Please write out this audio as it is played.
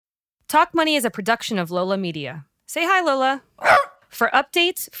Talk Money is a production of Lola Media. Say hi, Lola. For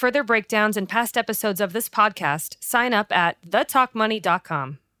updates, further breakdowns, and past episodes of this podcast, sign up at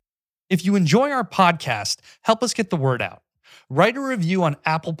thetalkmoney.com. If you enjoy our podcast, help us get the word out. Write a review on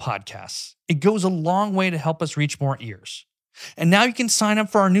Apple Podcasts. It goes a long way to help us reach more ears. And now you can sign up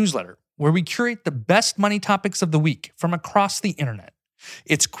for our newsletter, where we curate the best money topics of the week from across the internet.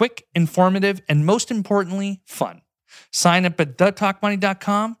 It's quick, informative, and most importantly, fun. Sign up at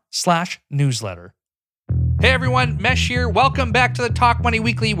thetalkmoney.com/newsletter. Hey everyone, Mesh here. Welcome back to the Talk Money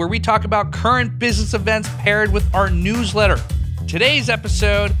Weekly, where we talk about current business events paired with our newsletter. Today's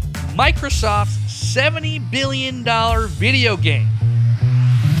episode, Microsoft's $70 billion video game.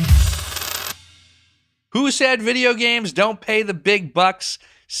 Who said video games don't pay the big bucks?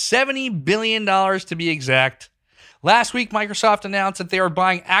 $70 billion to be exact. Last week, Microsoft announced that they are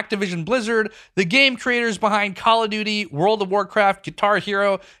buying Activision Blizzard, the game creators behind Call of Duty, World of Warcraft, Guitar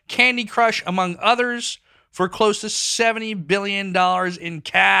Hero, Candy Crush, among others, for close to $70 billion in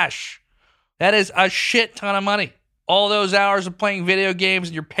cash. That is a shit ton of money. All those hours of playing video games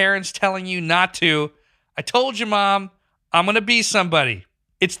and your parents telling you not to. I told you, Mom, I'm going to be somebody.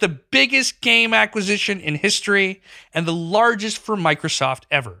 It's the biggest game acquisition in history and the largest for Microsoft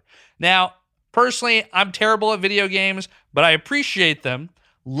ever. Now, personally, I'm terrible at video games, but I appreciate them.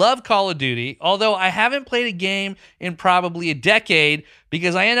 Love Call of Duty, although I haven't played a game in probably a decade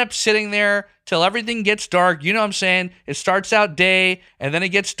because I end up sitting there till everything gets dark. You know what I'm saying? It starts out day, and then it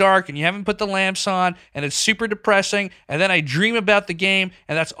gets dark, and you haven't put the lamps on, and it's super depressing, and then I dream about the game,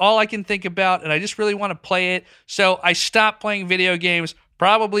 and that's all I can think about, and I just really want to play it. So I stopped playing video games,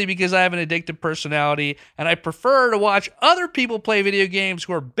 probably because I have an addictive personality, and I prefer to watch other people play video games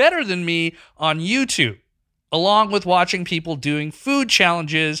who are better than me on YouTube, along with watching people doing food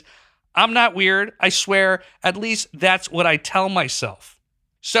challenges. I'm not weird, I swear. At least that's what I tell myself.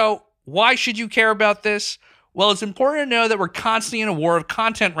 So why should you care about this? Well, it's important to know that we're constantly in a war of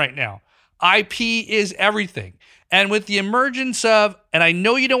content right now. IP is everything. And with the emergence of, and I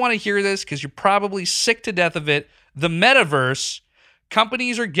know you don't want to hear this because you're probably sick to death of it, the metaverse,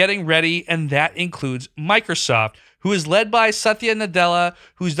 companies are getting ready, and that includes Microsoft, who is led by Satya Nadella,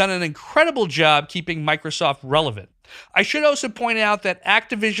 who's done an incredible job keeping Microsoft relevant. I should also point out that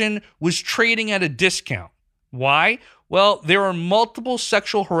Activision was trading at a discount. Why? Well, there are multiple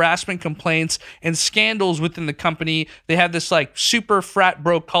sexual harassment complaints and scandals within the company. They had this super frat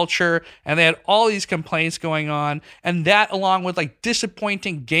bro culture, and they had all these complaints going on. And that, along with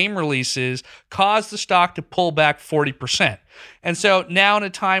disappointing game releases, caused the stock to pull back 40%. And so now, in a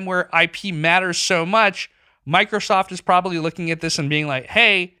time where IP matters so much, Microsoft is probably looking at this and being like,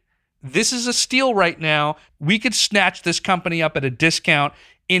 hey, this is a steal right now. We could snatch this company up at a discount,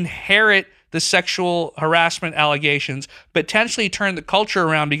 inherit the sexual harassment allegations, potentially turn the culture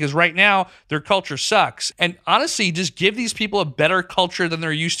around, because right now their culture sucks. And honestly, just give these people a better culture than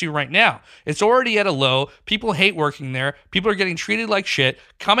they're used to right now. It's already at a low. People hate working there. People are getting treated like shit.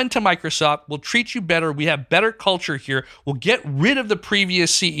 Come into Microsoft. We'll treat you better. We have better culture here. We'll get rid of the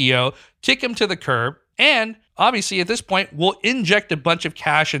previous CEO, kick him to the curb, and obviously at this point, we'll inject a bunch of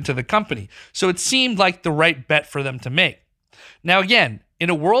cash into the company. So it seemed like the right bet for them to make. Now again, in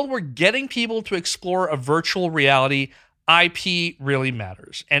a world where getting people to explore a virtual reality, IP really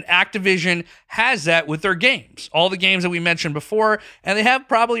matters. And Activision has that with their games, all the games that we mentioned before, and they have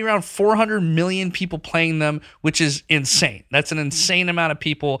probably around 400 million people playing them, which is insane. That's an insane amount of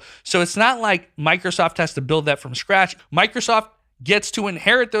people. So it's not like Microsoft has to build that from scratch. Microsoft gets to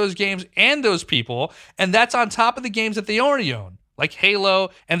inherit those games and those people, and that's on top of the games that they already own, like Halo,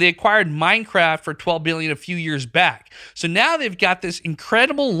 and they acquired Minecraft for $12 billion a few years back. So now they've got this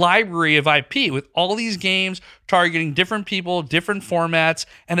incredible library of IP with all these games targeting different people, different formats,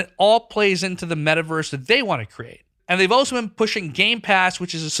 and it all plays into the metaverse that they want to create. And they've also been pushing Game Pass,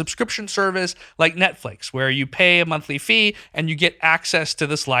 which is a subscription service like Netflix, where you pay a monthly fee and you get access to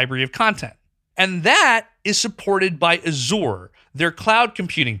this library of content. And that is supported by Azure, their cloud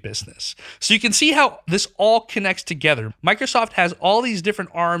computing business. So you can see how this all connects together. Microsoft has all these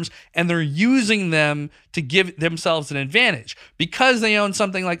different arms, and they're using them to give themselves an advantage. Because they own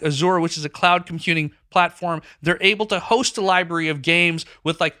something like Azure, which is a cloud computing platform, they're able to host a library of games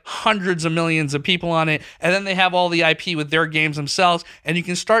with hundreds of millions of people on it, and then they have all the IP with their games themselves, and you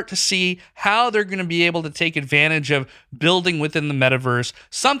can start to see how they're going to be able to take advantage of building within the metaverse,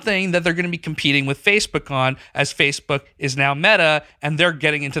 something that they're going to be competing with Facebook on, as Facebook is now Meta, and they're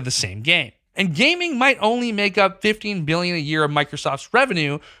getting into the same game. And gaming might only make up $15 billion a year of Microsoft's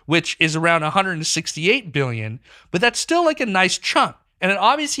revenue, which is around $168 billion, but that's still a nice chunk. And it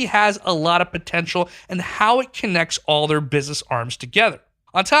obviously has a lot of potential and how it connects all their business arms together.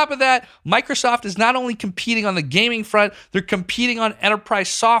 On top of that, Microsoft is not only competing on the gaming front, they're competing on enterprise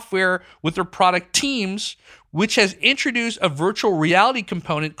software with their product Teams, which has introduced a virtual reality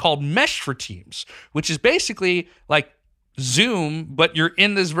component called Mesh for Teams, which is basically like Zoom, but you're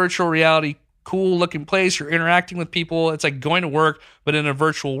in this virtual reality cool looking place. You're interacting with people. It's like going to work, but in a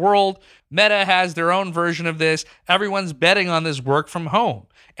virtual world. Meta has their own version of this. Everyone's betting on this work from home.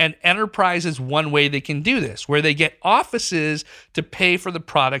 And enterprise is one way they can do this, where they get offices to pay for the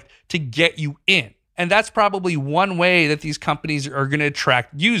product to get you in. And that's probably one way that these companies are going to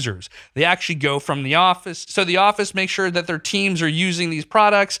attract users. They actually go from the office. So the office makes sure that their teams are using these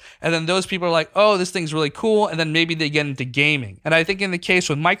products. And then those people are like, oh, this thing's really cool. And then maybe they get into gaming. And I think in the case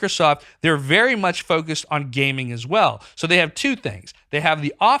with Microsoft, they're very much focused on gaming as well. So they have two things. They have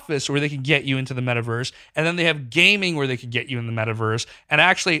the office where they can get you into the metaverse. And then they have gaming where they can get you in the metaverse. And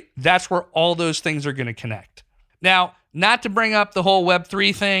actually, that's where all those things are going to connect. Now, not to bring up the whole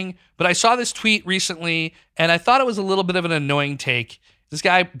Web3 thing, but I saw this tweet recently, and I thought it was a little bit of an annoying take. This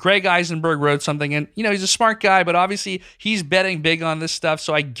guy, Greg Eisenberg, wrote something, and, he's a smart guy, but obviously he's betting big on this stuff,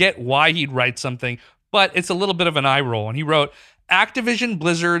 so I get why he'd write something, but it's a little bit of an eye roll. And he wrote, Activision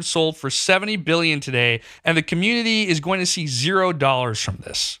Blizzard sold for $70 billion today, and the community is going to see $0 from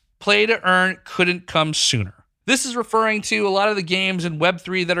this. Play to earn couldn't come sooner. This is referring to a lot of the games in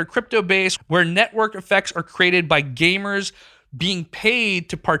Web3 that are crypto-based, where network effects are created by gamers being paid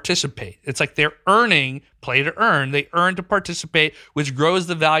to participate. It's like they're earning, play to earn. They earn to participate, which grows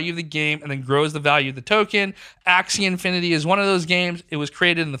the value of the game and then grows the value of the token. Axie Infinity is one of those games. It was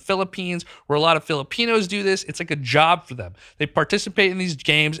created in the Philippines, where a lot of Filipinos do this. It's like a job for them. They participate in these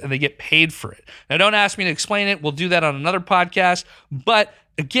games and they get paid for it. Now, don't ask me to explain it. We'll do that on another podcast. But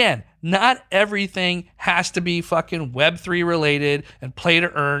again, not everything has to be fucking Web3 related and play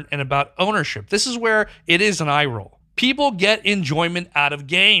to earn and about ownership. This is where it is an eye roll. People get enjoyment out of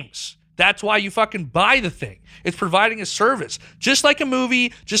games. That's why you fucking buy the thing. It's providing a service, just like a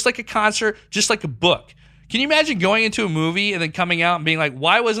movie, just like a concert, just like a book. Can you imagine going into a movie and then coming out and being like,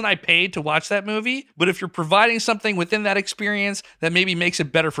 why wasn't I paid to watch that movie? But if you're providing something within that experience that maybe makes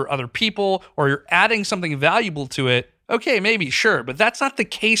it better for other people, or you're adding something valuable to it, okay, maybe, sure, but that's not the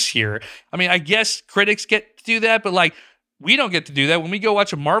case here. I mean, I guess critics get to do that, but like, we don't get to do that. When we go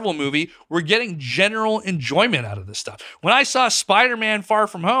watch a Marvel movie, we're getting general enjoyment out of this stuff. When I saw Spider-Man Far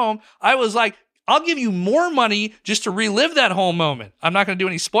From Home, I was like, I'll give you more money just to relive that whole moment. I'm not going to do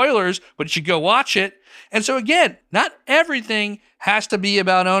any spoilers, but you should go watch it. And so again, not everything has to be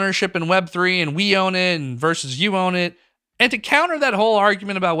about ownership in Web3 and we own it and versus you own it. And to counter that whole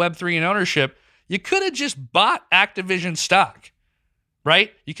argument about Web3 and ownership, you could have just bought Activision stock,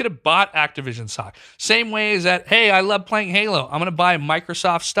 right? You could have bought Activision stock. Same way as that, hey, I love playing Halo. I'm going to buy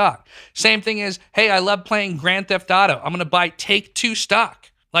Microsoft stock. Same thing as, hey, I love playing Grand Theft Auto. I'm going to buy Take-Two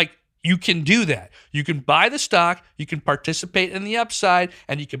stock. Like, you can do that. You can buy the stock, you can participate in the upside,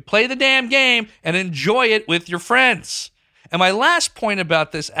 and you can play the damn game and enjoy it with your friends. And my last point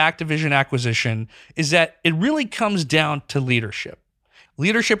about this Activision acquisition is that it really comes down to leadership.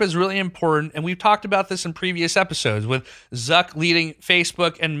 Leadership is really important, and we've talked about this in previous episodes with Zuck leading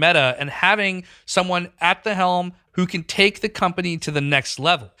Facebook and Meta and having someone at the helm who can take the company to the next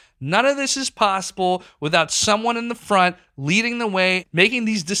level. None of this is possible without someone in the front leading the way, making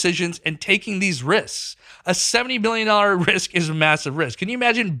these decisions and taking these risks. A $70 billion risk is a massive risk. Can you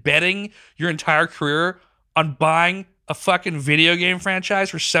imagine betting your entire career on buying a fucking video game franchise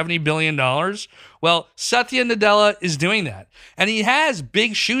for $70 billion? Well, Satya Nadella is doing that. And he has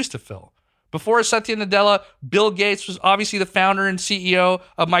big shoes to fill. Before Satya Nadella, Bill Gates was obviously the founder and CEO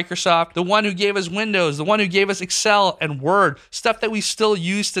of Microsoft, the one who gave us Windows, the one who gave us Excel and Word, stuff that we still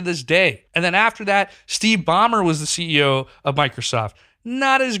use to this day. And then after that, Steve Ballmer was the CEO of Microsoft.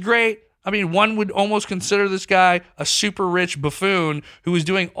 Not as great. I mean, one would almost consider this guy a super rich buffoon who was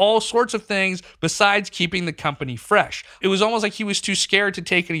doing all sorts of things besides keeping the company fresh. It was almost like he was too scared to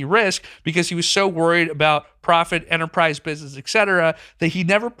take any risk because he was so worried about profit, enterprise business, etc., that he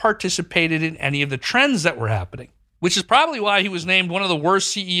never participated in any of the trends that were happening, which is probably why he was named one of the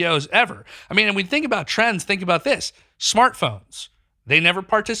worst CEOs ever. I mean, and we think about trends, think about this. Smartphones. They never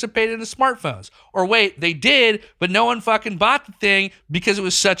participated in the smartphones. Or wait, they did, but no one fucking bought the thing because it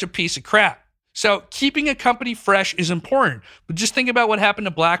was such a piece of crap. So keeping a company fresh is important. But just think about what happened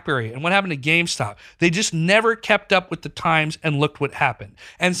to BlackBerry and what happened to GameStop. They just never kept up with the times, and looked what happened.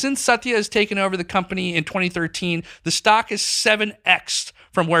 And since Satya has taken over the company in 2013, the stock is 7x'd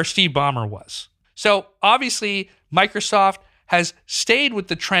from where Steve Ballmer was. So obviously, Microsoft has stayed with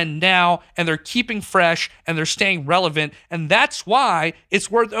the trend now, and they're keeping fresh and they're staying relevant. And that's why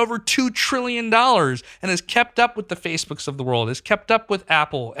it's worth over $2 trillion and has kept up with the Facebooks of the world, has kept up with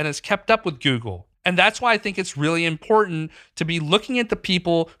Apple, and has kept up with Google. And that's why I think it's really important to be looking at the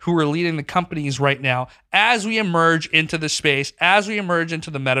people who are leading the companies right now as we emerge into the space, as we emerge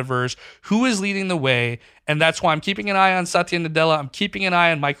into the metaverse, who is leading the way. And that's why I'm keeping an eye on Satya Nadella. I'm keeping an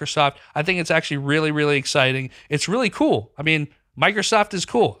eye on Microsoft. I think it's actually really, really exciting. It's really cool. I mean, Microsoft is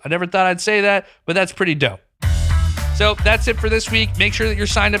cool. I never thought I'd say that, but that's pretty dope. So that's it for this week. Make sure that you're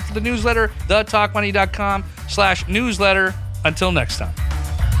signed up for the newsletter, thetalkmoney.com/newsletter. Until next time.